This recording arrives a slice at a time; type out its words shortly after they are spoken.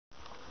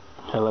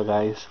Hello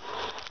guys,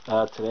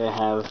 today I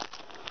have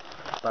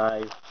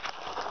 5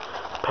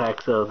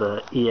 packs of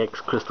the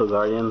EX Crystal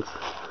Guardians.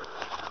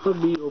 I'll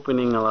be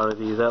opening a lot of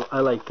these.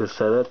 I like this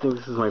set. I think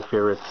this is my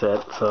favorite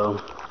set,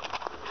 so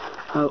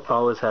I'll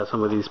always have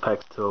some of these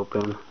packs to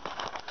open.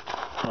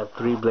 I have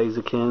 3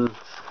 Blazikens,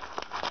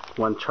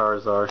 1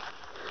 Charizard,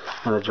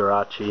 and a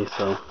Jirachi,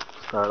 so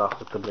start off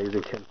with the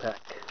Blaziken pack.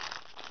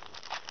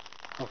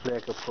 Hopefully I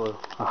can pull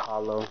a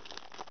Holo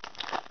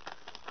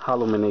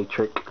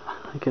Manectric.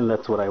 I think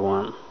that's what I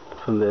want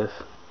from this.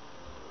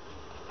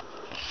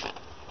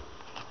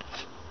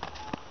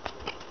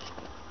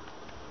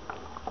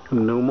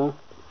 Numel.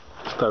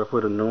 Start off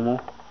with a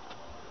Numel.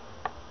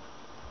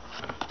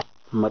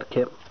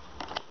 Mudkip.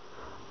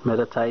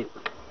 Meditite.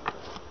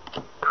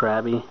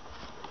 Krabby.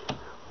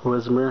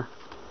 Whismur.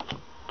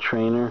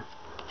 Trainer.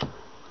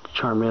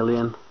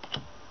 Charmeleon.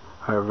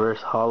 A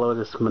reverse holo,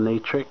 this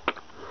Manectric.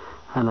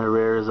 And a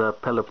rare is a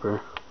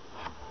Pelipper.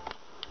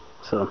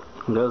 So,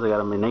 those I got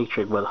a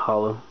Manectric, but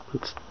holo.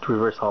 It's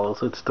reverse holo,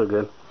 so it's still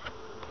good.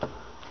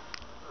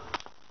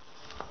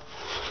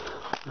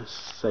 The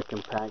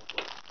second pack.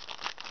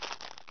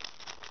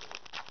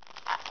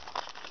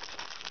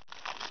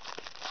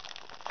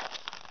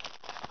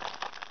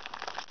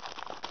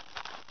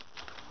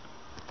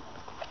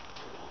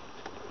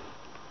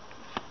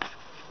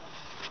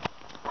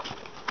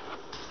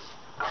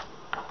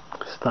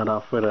 Start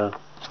off with a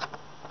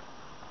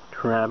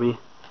Krabby,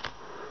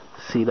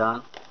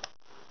 Seedot,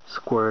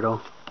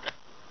 Squirtle,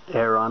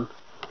 Aeron,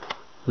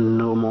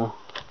 Numel,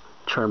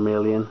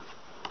 Charmeleon,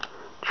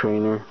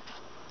 Trainer.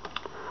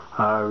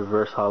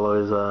 Reverse holo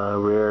is a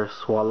rare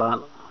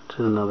Swalot, which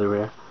is another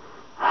rare,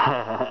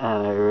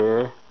 and a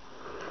rare.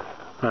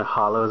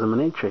 Holo is a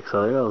Manectric,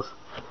 so there goes.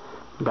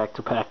 Back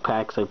to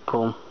packs, I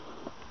pull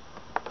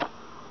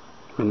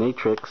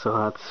Manectric, so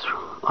that's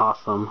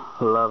awesome.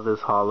 I love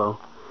this holo.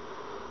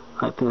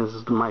 I think this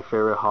is my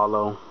favorite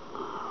holo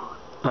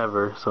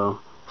ever, so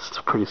it's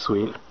pretty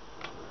sweet.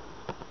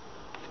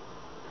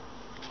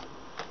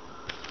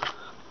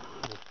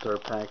 The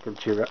third pack of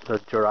the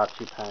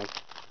Jirachi pack.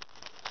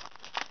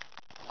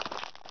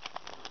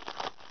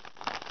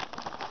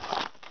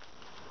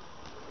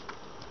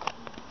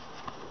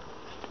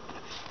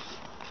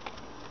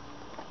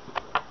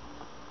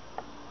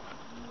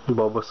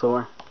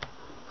 Bulbasaur,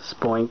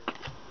 Spoink,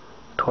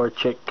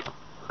 Torchic,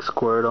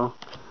 Squirtle,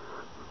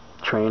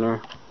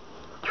 Trainer,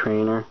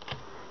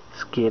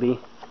 Skitty.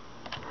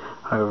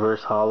 A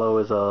reverse holo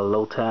is a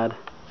Lotad,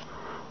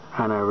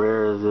 and a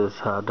rare is this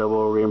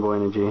double Rainbow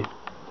Energy,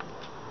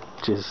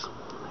 which is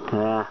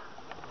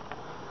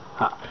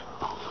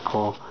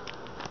cool.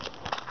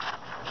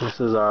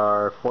 This is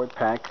our 4th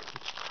pack,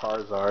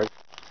 Charizard.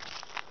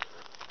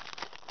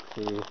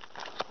 See,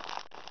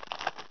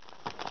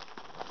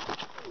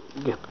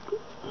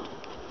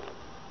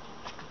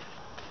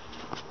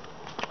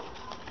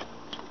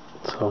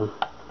 so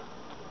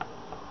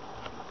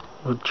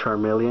with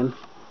Charmeleon,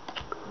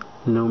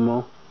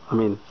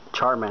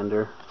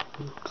 Charmander,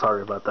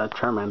 sorry about that,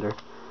 Charmander,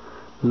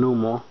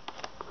 Numel,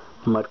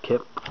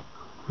 Mudkip,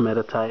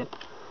 Meditite,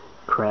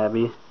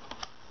 Krabby,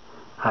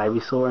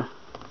 Ivysaur,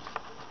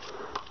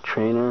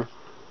 Trainer.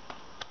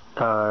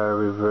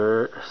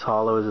 Reverse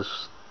holo is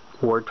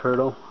a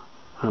Wartortle,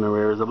 and a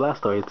rare is a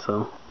Blastoise,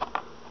 so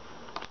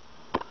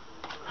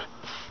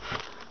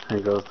there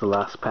goes the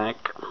last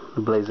pack,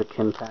 the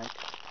Blaziken pack.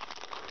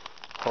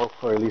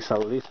 Hopefully at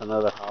least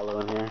another holo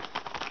in here.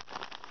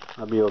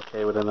 I'll be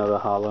okay with another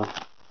holo.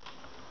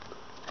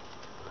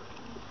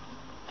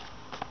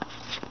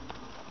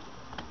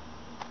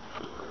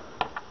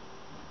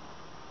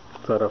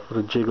 Start off with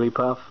a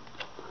Jigglypuff,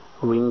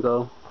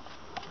 Wingo,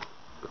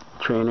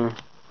 Trainer,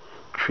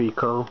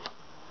 Trico,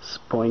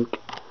 Spoink,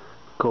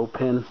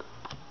 Gopin,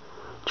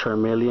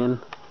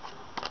 Charmeleon.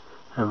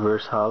 A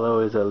reverse holo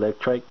is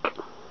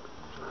Electrike,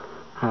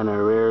 and a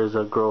rare is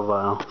a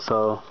Grovyle.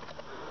 So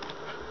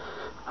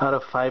out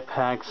of 5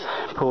 packs,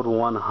 pulled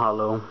 1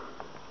 holo.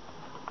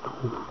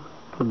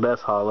 The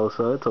best holo,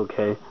 so it's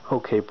okay.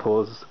 Okay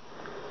pulls.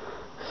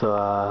 So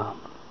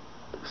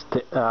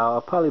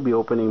I'll probably be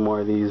opening more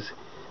of these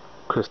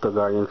Crystal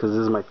Guardians because this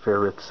is my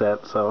favorite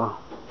set. So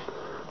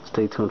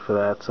stay tuned for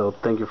that. So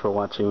thank you for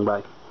watching.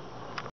 Bye.